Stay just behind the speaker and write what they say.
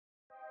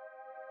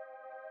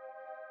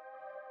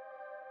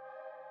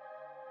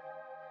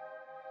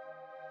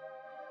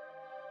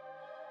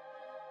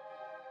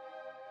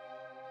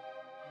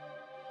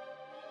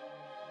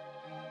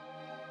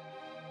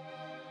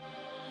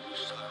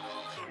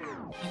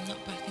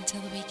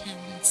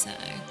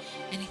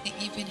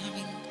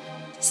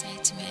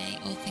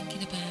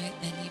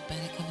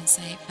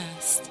Say It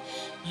Fast.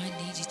 I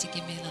need you to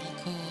give me a little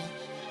call.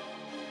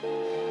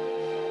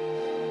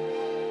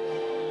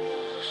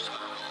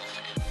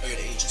 I got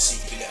an agency,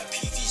 we let a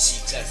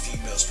PVC, clad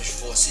female special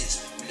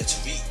forces,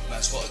 military,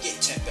 man's gotta get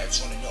 10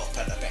 bags running up,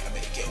 at the bank and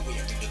make it get away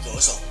and bring the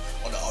girls up.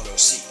 On the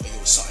RLC, I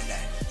was something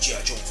like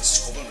G.I. Joe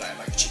versus Cobham, like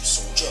microchip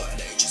soldier,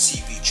 and the agency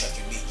be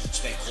tracking me,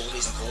 spent cold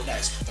days and cold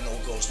nights, but no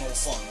girls, no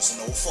fun, so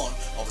no fun.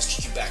 I was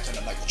kicking back and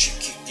the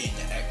microchip kicked in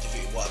and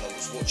activated while I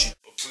was watching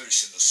a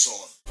place in the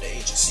sun. The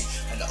agency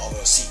and the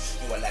RLC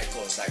knew I like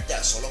girls like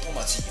that, so all up on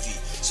my TV,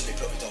 so they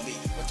plotted on me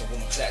with the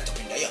woman clad up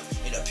in there,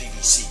 in a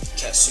PVC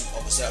cat suit.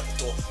 I was out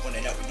the door,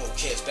 running out with no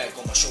cares, bag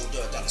on my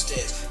shoulder, down the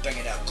stairs,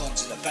 banging out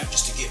guns in the bank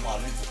just to get my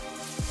loot.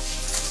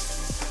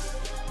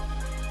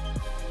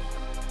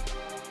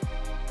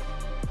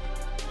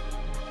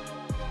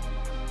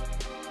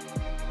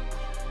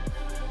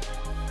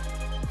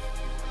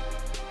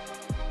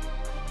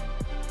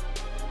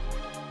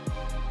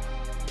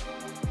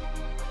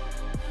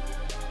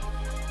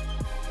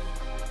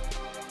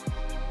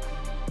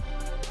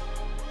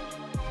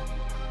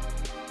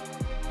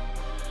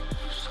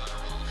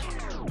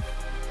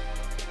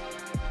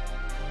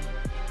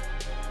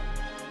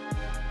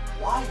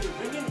 Why are you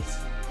ringing it?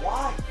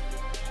 Why?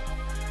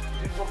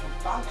 You've been robbing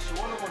banks,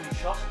 you want a money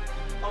shot?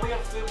 I only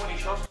have 3 money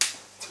shots.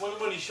 You want a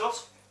money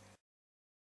shot?